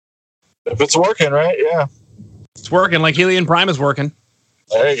If it's working, right? Yeah. It's working like Helion Prime is working.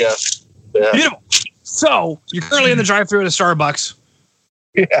 There you go. Yeah. Beautiful. So you're currently in the drive-thru at a Starbucks.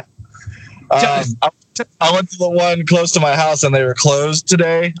 Yeah. I went to the one close to my house and they were closed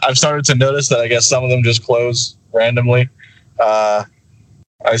today. I've started to notice that I guess some of them just close randomly. I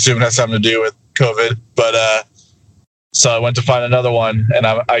assume it has something to do with COVID, but so I went to find another one, and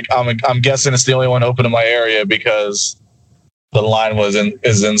I'm guessing it's the only one open in my area because the line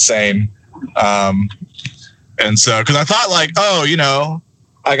is insane. And so because I thought like, oh,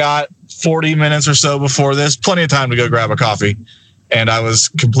 I got 40 minutes or so before this, plenty of time to go grab a coffee. And I was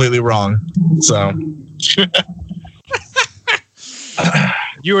completely wrong. So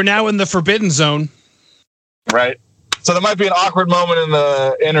you are now in the forbidden zone. Right. So there might be an awkward moment in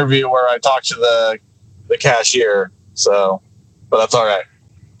the interview where I talk to the cashier. So, but that's all right.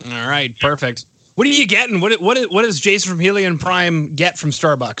 All right. Perfect. What are you getting? What does Jason from Helion Prime get from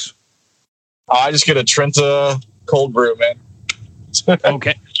Starbucks? I just get a Trenta cold brew, man.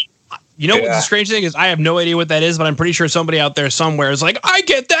 Okay. You know what the strange thing is? I have no idea what that is, but I'm pretty sure somebody out there somewhere is like, I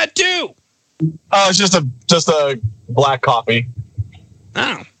get that too. Oh, it's just a black coffee.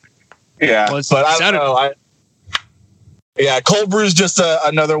 Oh. Yeah, well, but I don't know. Cold brew is just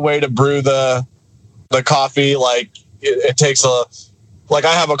another way to brew the coffee. Like it takes I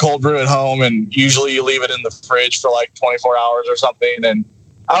have a cold brew at home, and usually you leave it in the fridge for like 24 hours or something. And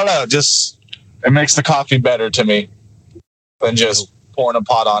I don't know, just it makes the coffee better to me than just pouring a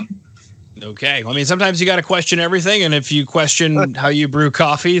pot on. Okay. I mean, sometimes you got to question everything. And if you question how you brew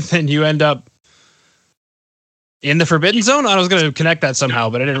coffee, then you end up in the forbidden zone. I was going to connect that somehow,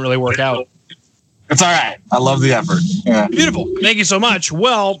 but it didn't really work out. It's all right. I love the effort. Yeah. Beautiful. Thank you so much.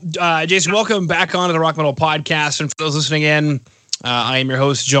 Well, Jason, welcome back onto the Rock Metal Podcast. And for those listening in, I am your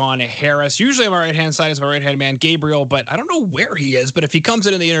host, John Harris. Usually on my right-hand side is my right-hand man, Gabriel, but I don't know where he is. But if he comes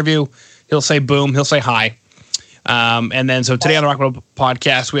in the interview, he'll say boom. He'll say hi. And then so today on the Rock Metal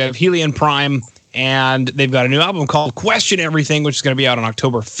Podcast, we have Helion Prime, and they've got a new album called Question Everything, which is going to be out on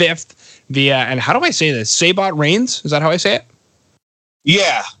October 5th via, and how do I say this? Sabot Reigns? Is that how I say it?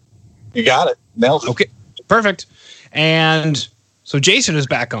 Yeah. You got it. Nailed it. Okay. Perfect. And so Jason is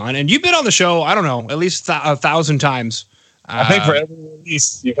back on, and you've been on the show, I don't know, at least 1,000 times. I think for every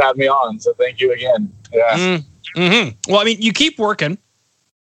release you've had me on, so thank you again. Yeah. Mm-hmm. Well, I mean, you keep working.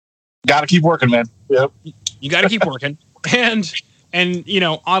 Got to keep working, man. Yep. You got to keep working. And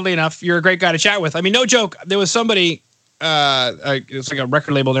oddly enough, you're a great guy to chat with. I mean, no joke. There was somebody, it's like a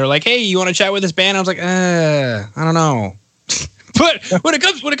record label. They're like, hey, you want to chat with this band? I was like, I don't know. But when it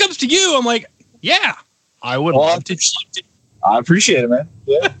comes to you, I'm like, yeah, I would love to. I appreciate it, man.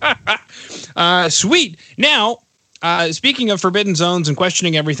 Yeah. Sweet. Now, speaking of forbidden zones and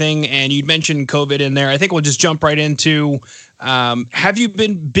questioning everything, and you mentioned COVID in there, I think we'll just jump right into, have you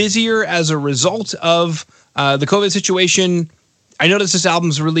been busier as a result of the COVID situation? I noticed this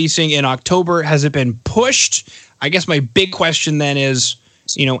album's releasing in October. Has it been pushed? I guess my big question then is,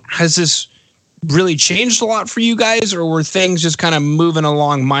 has this really changed a lot for you guys, or were things just kind of moving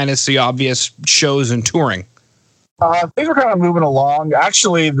along minus the obvious shows and touring? Things are kind of moving along.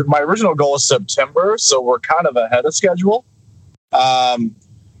 Actually, my original goal is September, so we're kind of ahead of schedule. And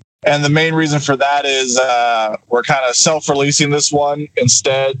the main reason for that is we're kind of self-releasing this one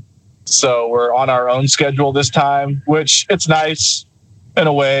instead. So we're on our own schedule this time, which it's nice in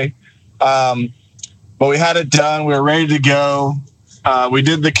a way. But we had it done. We were ready to go. We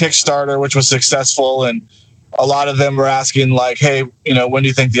did the Kickstarter, which was successful. And a lot of them were asking like, hey, when do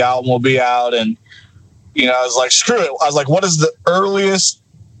you think the album will be out? And, I was like, screw it. I was like, what is the earliest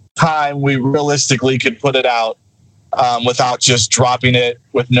time we realistically could put it out without just dropping it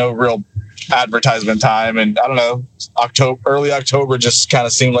with no real advertisement time? And I don't know, early October just kind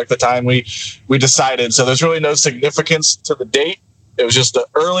of seemed like the time we decided. So there's really no significance to the date. It was just the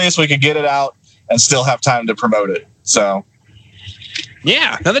earliest we could get it out and still have time to promote it. So.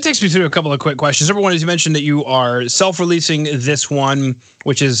 Yeah. Now that takes me through a couple of quick questions. Number one is you mentioned that you are self-releasing this one,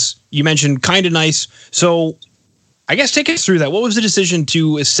 which is, you mentioned, kind of nice. So I guess take us through that. What was the decision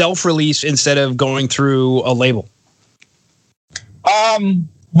to self-release instead of going through a label? Well,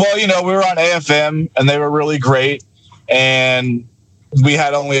 we were on AFM and they were really great. And we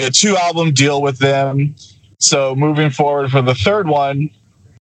had only a 2-album deal with them. So moving forward for the third one,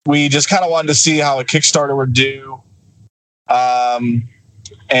 we just kind of wanted to see how a Kickstarter would do.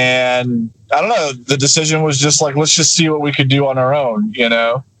 And I don't know, the decision was just like, let's just see what we could do on our own,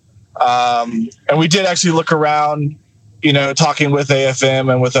 and we did actually look around, talking with AFM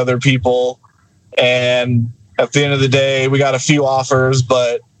and with other people. And at the end of the day, we got a few offers,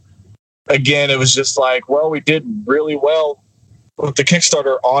 but again, it was just like, well, we did really well with the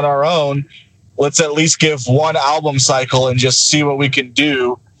Kickstarter on our own. Let's at least give one album cycle and just see what we can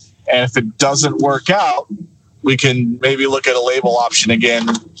do. And if it doesn't work out, we can maybe look at a label option again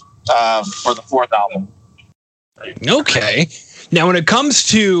for the fourth album. Okay. Now, when it comes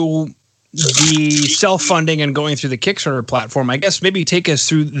to the self-funding and going through the Kickstarter platform, I guess maybe take us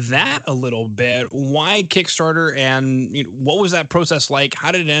through that a little bit. Why Kickstarter, and what was that process like?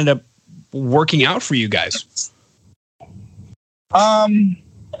 How did it end up working out for you guys?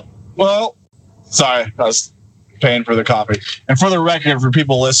 Well, sorry, I was paying for the coffee. And for the record, for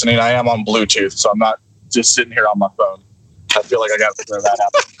people listening, I am on Bluetooth, so I'm not just sitting here on my phone. I feel like I got to throw that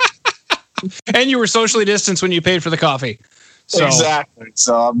out. And you were socially distanced when you paid for the coffee. So, exactly.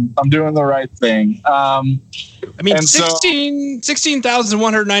 So I'm doing the right thing. I mean,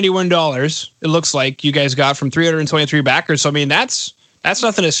 $16,191. It looks like you guys got from 323 backers. So I mean, that's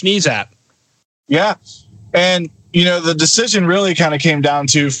nothing to sneeze at. Yeah, and the decision really kind of came down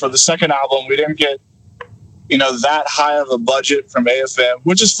to, for the second album, we didn't get that high of a budget from AFM,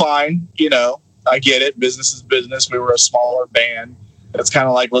 which is fine. I get it. Business is business. We were a smaller band. It's kind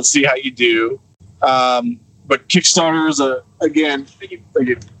of like, let's see how you do. But Kickstarter is a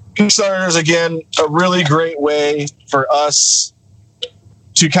really great way for us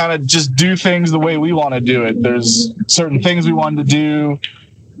to kind of just do things the way we want to do it. There's certain things we wanted to do,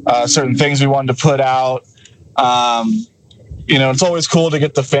 certain things we wanted to put out. It's always cool to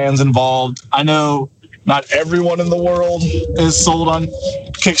get the fans involved. I know not everyone in the world is sold on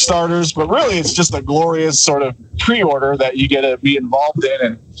Kickstarters, but really it's just a glorious sort of pre-order that you get to be involved in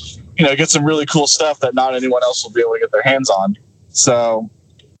and get some really cool stuff that not anyone else will be able to get their hands on. So,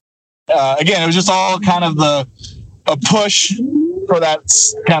 again, it was just all kind of a push for that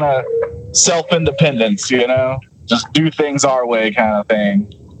kind of self-independence, just do things our way kind of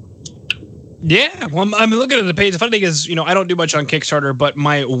thing. Yeah, well, I mean, looking at the page, the funny thing is, I don't do much on Kickstarter, but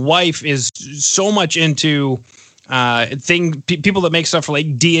my wife is so much into people that make stuff for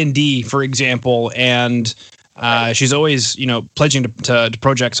like D&D, for example, and she's always, pledging to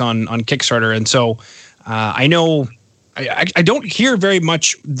projects on Kickstarter. And so I know I don't hear very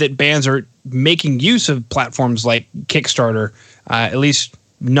much that bands are making use of platforms like Kickstarter, at least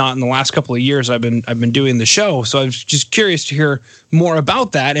not in the last couple of years I've been doing the show. So I was just curious to hear more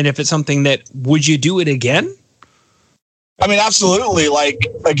about that. And if it's something that, would you do it again? I mean, absolutely. Like,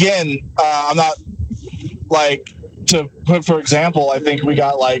 again, I'm not like, to put, for example, I think we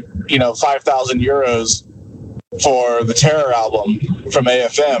got 5,000 euros for the Terror album from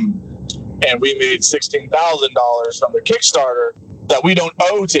AFM, and we made $16,000 from the Kickstarter that we don't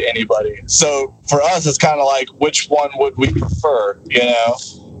owe to anybody. So for us, it's kind of like, which one would we prefer, and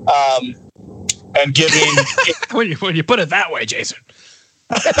giving when you put it that way, Jason.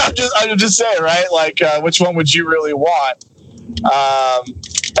 I'm just saying, right? Like, which one would you really want?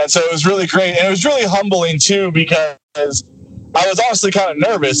 And so it was really great, and it was really humbling too, because I was honestly kind of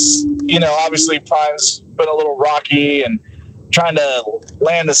nervous. Obviously Prime's been a little rocky, and trying to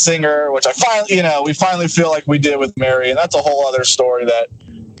land a singer, which we finally feel like we did with Mary, and that's a whole other story that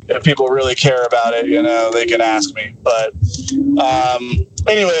if people really care about it, they can ask me. But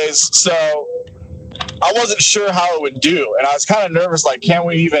anyways, so I wasn't sure how it would do, and I was kind of nervous, like, can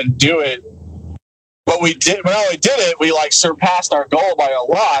we even do it? But we did. When we did it, we surpassed our goal by a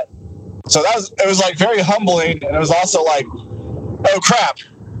lot. So it was very humbling, and it was also like, oh crap,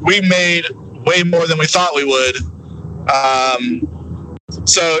 we made way more than we thought we would.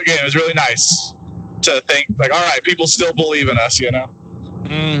 So again, it was really nice to think, all right, people still believe in us,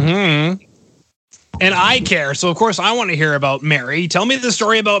 Mm-hmm. And I care, so of course I want to hear about Mary. Tell me the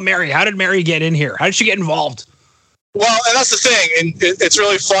story about Mary. How did Mary get in here? How did she get involved? Well, and that's the thing, and it's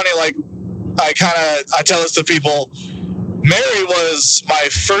really funny. Like, I tell this to people. Mary was my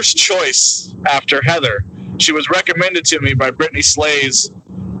first choice after Heather. She was recommended to me by Brittany Slays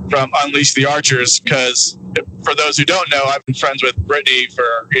from Unleash the Archers, because for those who don't know, I've been friends with Brittany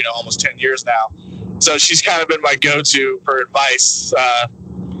for almost 10 years now. So she's kind of been my go-to for advice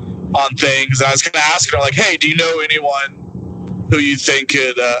on things. And I was going to ask her, like, hey, do you know anyone who you think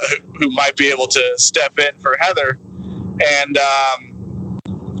could who might be able to step in for Heather? And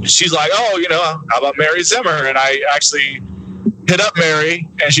she's like, oh, how about Mary Zimmer? And I actually hit up Mary,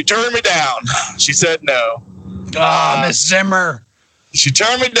 and she turned me down. She said no. Miss Zimmer. She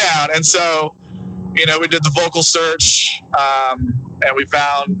turned me down. And so, we did the vocal search, and we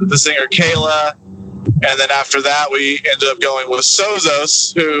found the singer Kayla. And then after that, we ended up going with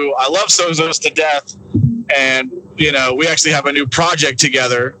Sozos, who I love Sozos to death. And, we actually have a new project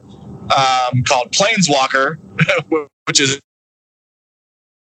together called Planeswalker, which is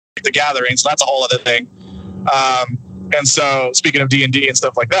the Gathering. So that's a whole other thing. And so, speaking of D&D and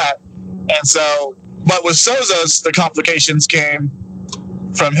stuff like that. And so, but with Sozos, the complications came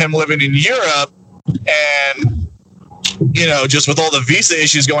from him living in Europe, and, you know, just with all the visa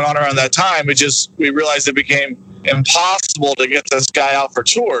issues going on around that time, we realized it became impossible to get this guy out for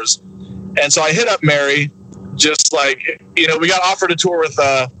tours. And so I hit up Mary, just like, you know, we got offered a tour with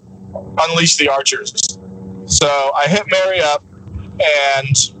Unleash the Archers. So I hit Mary up,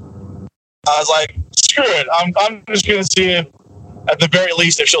 and I was like, screw it, I'm just going to see if, at the very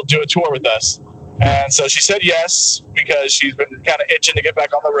least, if she'll do a tour with us. And so she said yes, because she's been kind of itching to get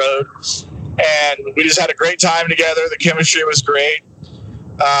back on the road. And we just had a great time together. The chemistry was great.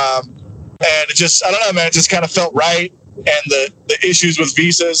 And it just, I don't know, man, it just kind of felt right. And the issues with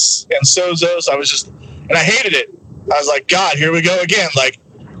visas and Sozos, and I hated it. I was like, God, here we go again. Like,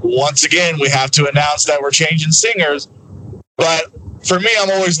 once again, we have to announce that we're changing singers. But for me, I'm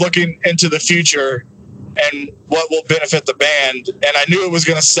always looking into the future and what will benefit the band. And I knew it was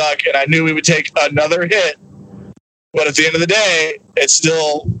going to suck, and I knew we would take another hit. But at the end of the day, it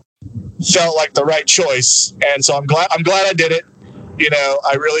still felt like the right choice. And so I'm glad I did it. You know,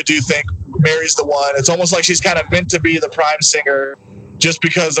 I really do think Mary's the one. It's almost like she's kind of meant to be the prime singer just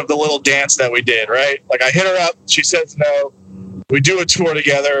because of the little dance that we did, right? Like, I hit her up, she says no. We do a tour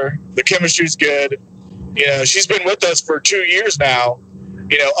together. The chemistry's good. You know, she's been with us for 2 years now,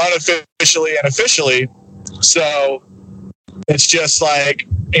 you know, unofficially and officially. So it's just like,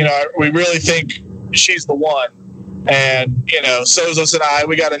 you know, we really think she's the one. And, you know, Sozos and I,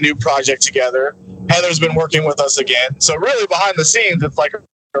 we got a new project together. Heather's been working with us again. So really behind the scenes, it's like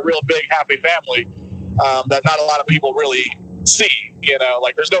a real big happy family that not a lot of people really see, you know,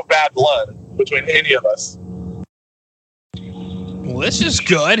 like there's no bad blood between any of us. Well, this is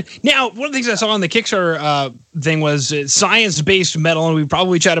good. Now, one of the things I saw on the Kickstarter thing was science-based metal, and we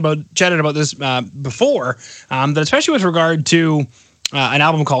probably chatted about this before, that especially with regard to an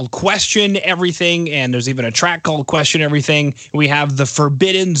album called Question Everything, and there's even a track called Question Everything. We have The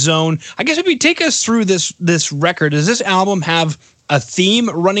Forbidden Zone. I guess if you take us through this record, does this album have a theme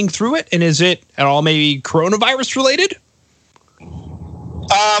running through it, and is it at all maybe coronavirus related?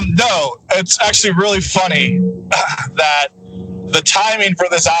 No, it's actually really funny that the timing for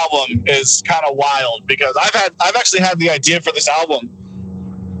this album is kind of wild, because I've actually had the idea for this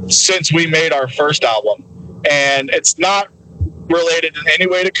album since we made our first album, and it's not related in any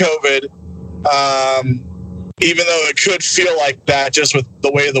way to COVID, even though it could feel like that just with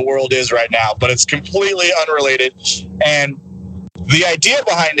the way the world is right now, but it's completely unrelated. And the idea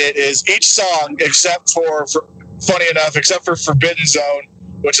behind it is each song, except for funny enough, except for Forbidden Zone,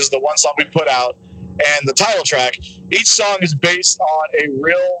 which is the one song we put out, and the title track, each song is based on a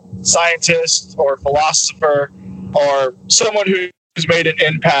real scientist or philosopher or someone who's made an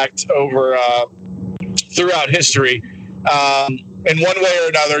impact over throughout history in one way or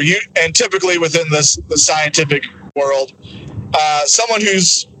another. And typically within the scientific world, someone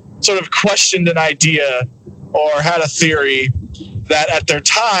who's sort of questioned an idea or had a theory that at their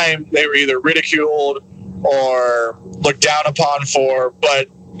time they were either ridiculed or looked down upon for, but,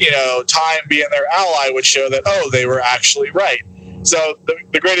 you know, time being their ally would show that, oh, they were actually right. So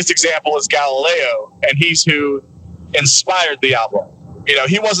the greatest example is Galileo, and he's who inspired the album. You know,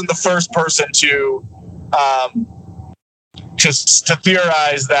 he wasn't the first person to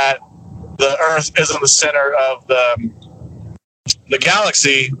theorize that the Earth isn't the center of the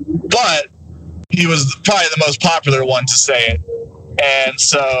galaxy, but he was probably the most popular one to say it. And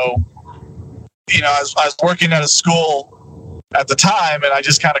so, you know, I was working at a school at the time, and I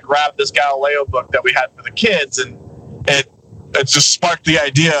just kind of grabbed this Galileo book that we had for the kids, and it just sparked the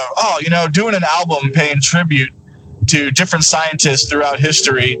idea of, oh, you know, doing an album paying tribute to different scientists throughout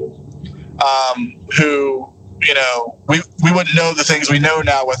history who, you know, we wouldn't know the things we know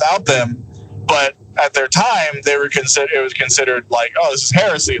now without them, but at their time it was considered like, oh, this is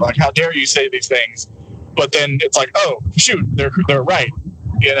heresy, like, how dare you say these things? But then it's like, oh shoot, they're right,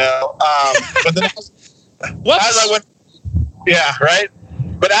 you know. But then as I went, yeah, right.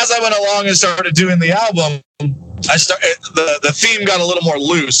 But as I went along and started doing the album, the theme got a little more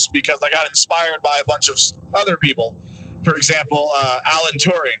loose because I got inspired by a bunch of other people. For example, Alan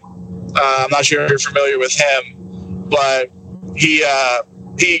Turing. I'm not sure if you're familiar with him, but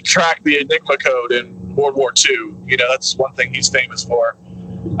he cracked the Enigma code in World War II. You know, that's one thing he's famous for.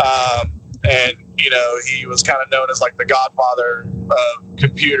 And, you know, he was kind of known as like the godfather of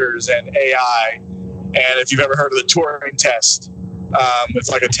computers and AI. And if you've ever heard of the Turing test, it's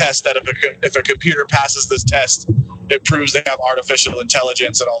like a test that if a computer passes this test, it proves they have artificial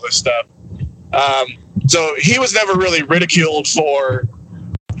intelligence and all this stuff. So he was never really ridiculed for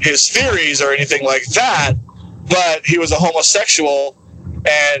his theories or anything like that, but he was a homosexual,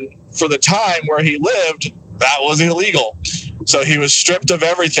 and for the time where he lived, that was illegal. So he was stripped of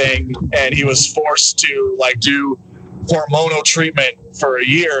everything, and he was forced to like do hormonal treatment for a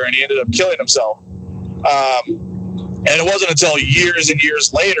year, and he ended up killing himself. And it wasn't until years and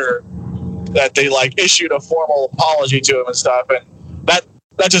years later that they like issued a formal apology to him and stuff. And that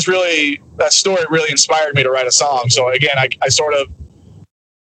story really inspired me to write a song. So again, I sort of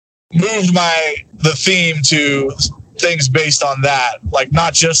moved the theme to things based on that. Like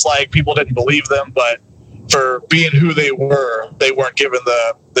not just like people didn't believe them, but for being who they weren't given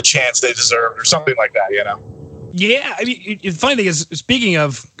the chance they deserved or something like that, you know? Yeah, I mean, the funny thing is, speaking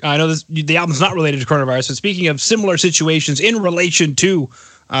of, I know the album's not related to coronavirus, but speaking of similar situations in relation to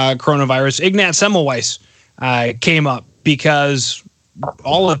coronavirus, Ignat Semmelweis came up because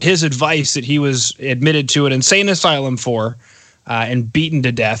all of his advice that he was admitted to an insane asylum for and beaten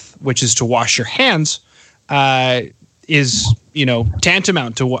to death, which is to wash your hands, is, you know,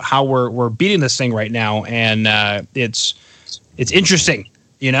 tantamount to how we're beating this thing right now, and it's interesting.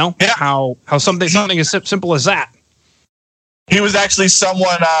 You know, yeah. how something as simple as that. He was actually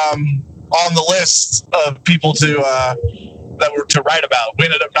someone on the list of people to write about. We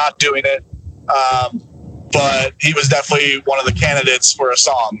ended up not doing it, but he was definitely one of the candidates for a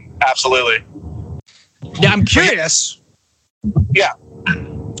song. Absolutely. Yeah, I'm curious. Yeah.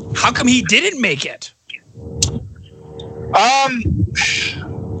 How come he didn't make it? I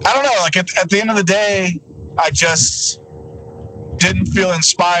don't know. Like at the end of the day, I just didn't feel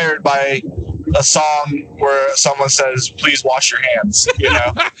inspired by a song where someone says, "Please wash your hands." You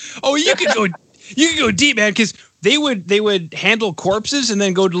know? Oh, you could go deep, man, because they would handle corpses and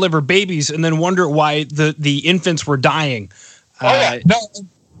then go deliver babies and then wonder why the infants were dying. Yeah. No,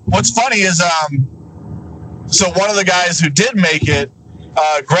 what's funny is so one of the guys who did make it,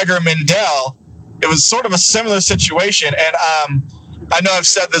 Gregor Mendel, it was sort of a similar situation, and I know I've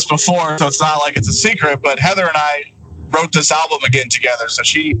said this before, so it's not like it's a secret, but Heather and I wrote this album again together. So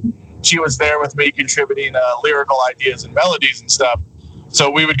she was there with me contributing lyrical ideas and melodies and stuff. So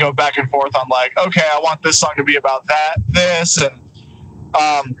we would go back and forth on like, okay, I want this song to be about this. And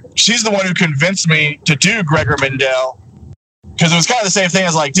she's the one who convinced me to do Gregor Mendel, because it was kind of the same thing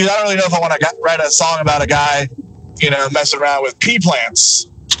as like, dude, I don't really know if I want to write a song about a guy, you know, messing around with pea plants.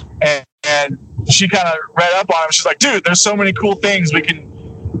 And she kind of read up on him. She's like, dude, there's so many cool things we can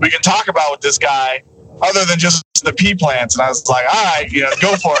talk about with this guy, other than just the pea plants. And I was like, all right, you know,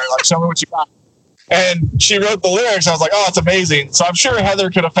 go for it. Like, show me what you got. And she wrote the lyrics. I was like, oh, it's amazing. So I'm sure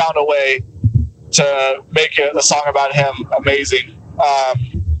Heather could have found a way to make a song about him amazing.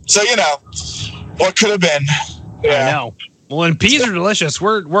 So, you know, what could have been. Yeah. I know. Well, and peas are delicious.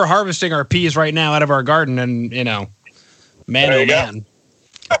 We're harvesting our peas right now out of our garden, and, you know, man, oh man.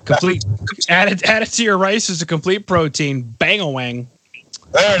 Complete. add it to your rice is a complete protein. Bang-a-wang.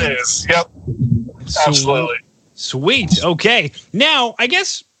 There it is. Yep. Absolutely. Sweet. Okay. Now, I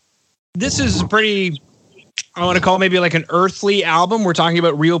guess this is a pretty, I want to call it maybe like an earthly album. We're talking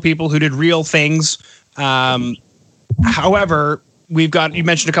about real people who did real things. However, we've got, you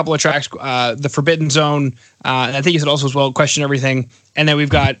mentioned a couple of tracks, The Forbidden Zone, and I think you said also as well, Question Everything. And then we've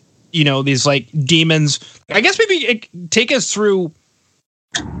got, you know, these like demons. I guess maybe take us through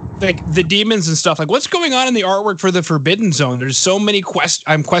like the demons and stuff. Like, what's going on in the artwork for The Forbidden Zone? There's so many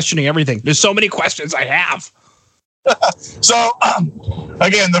I'm questioning everything. There's so many questions I have. So,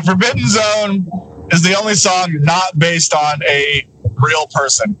 again, The Forbidden Zone is the only song not based on a real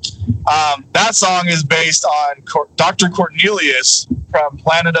person. That song is based on Dr. Cornelius from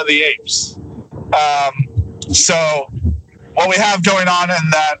Planet of the Apes. So what we have going on in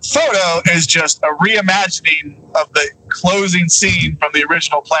that photo is just a reimagining of the closing scene from the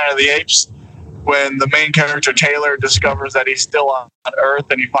original Planet of the Apes, when the main character Taylor discovers that he's still on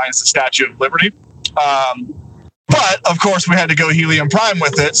Earth and he finds the Statue of Liberty. But of course we had to go Helion Prime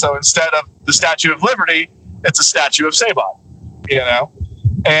with it. So instead of the Statue of Liberty, it's a statue of Sabot, you know?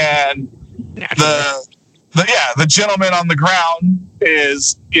 And the gentleman on the ground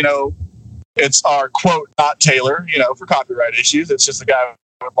is, you know, it's our quote, not Taylor, you know, for copyright issues. It's just a guy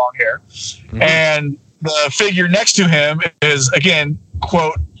with long hair. Mm-hmm. And the figure next to him is, again,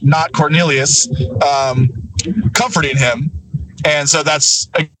 quote, not Cornelius, comforting him. And so that's,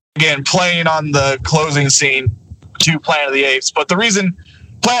 again, playing on the closing scene to Planet of the Apes. But the reason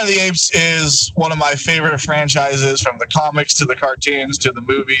Planet of the Apes is one of my favorite franchises, from the comics to the cartoons to the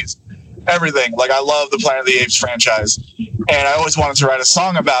movies, everything. Like, I love the Planet of the Apes franchise. And I always wanted to write a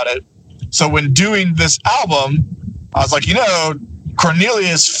song about it. So when doing this album, I was like, you know,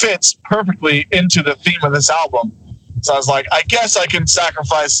 Cornelius fits perfectly into the theme of this album. So I was like, I guess I can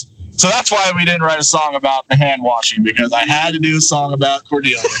sacrifice So that's why we didn't write a song about the hand washing, because I had to do a song about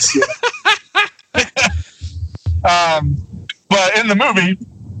Cornelius. But in the movie,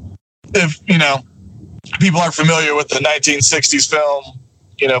 if people are familiar with the 1960s film,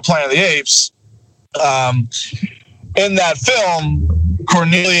 Planet of the Apes, in that film,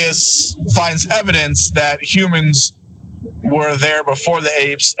 Cornelius finds evidence that humans were there before the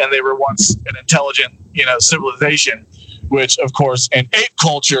apes, and they were once an intelligent, civilization, which, of course, in ape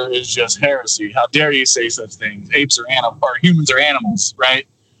culture is just heresy. How dare you say such things? Apes are humans are animals, right?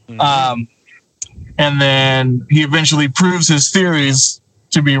 Mm-hmm. And then he eventually proves his theories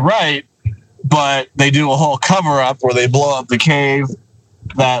to be right, but they do a whole cover-up where they blow up the cave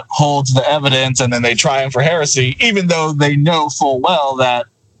that holds the evidence, and then they try him for heresy, even though they know full well that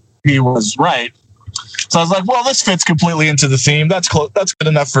he was right. So I was like, well, this fits completely into the theme. That's good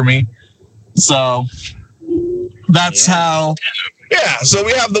enough for me. So that's how. Yeah. So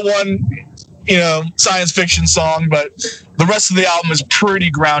we have the one, science fiction song, but the rest of the album is pretty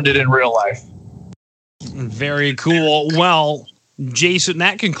grounded in real life. Very cool. Well, Jason,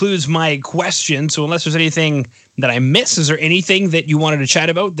 that concludes my question. So unless there's anything that I missed, is there anything that you wanted to chat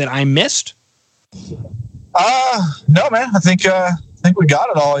about that I missed? No, man. I think we got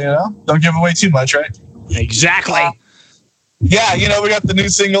it all. Don't give away too much, right? Exactly. Yeah, we got the new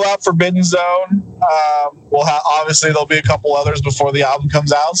single out, Forbidden Zone. Obviously there'll be a couple others before the album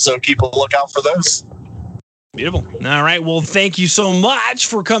comes out, so keep a lookout for those. Beautiful. All right. Well, thank you so much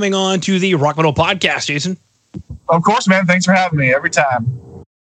for coming on to the Rock Metal Podcast, Jason. Of course, man. Thanks for having me every time.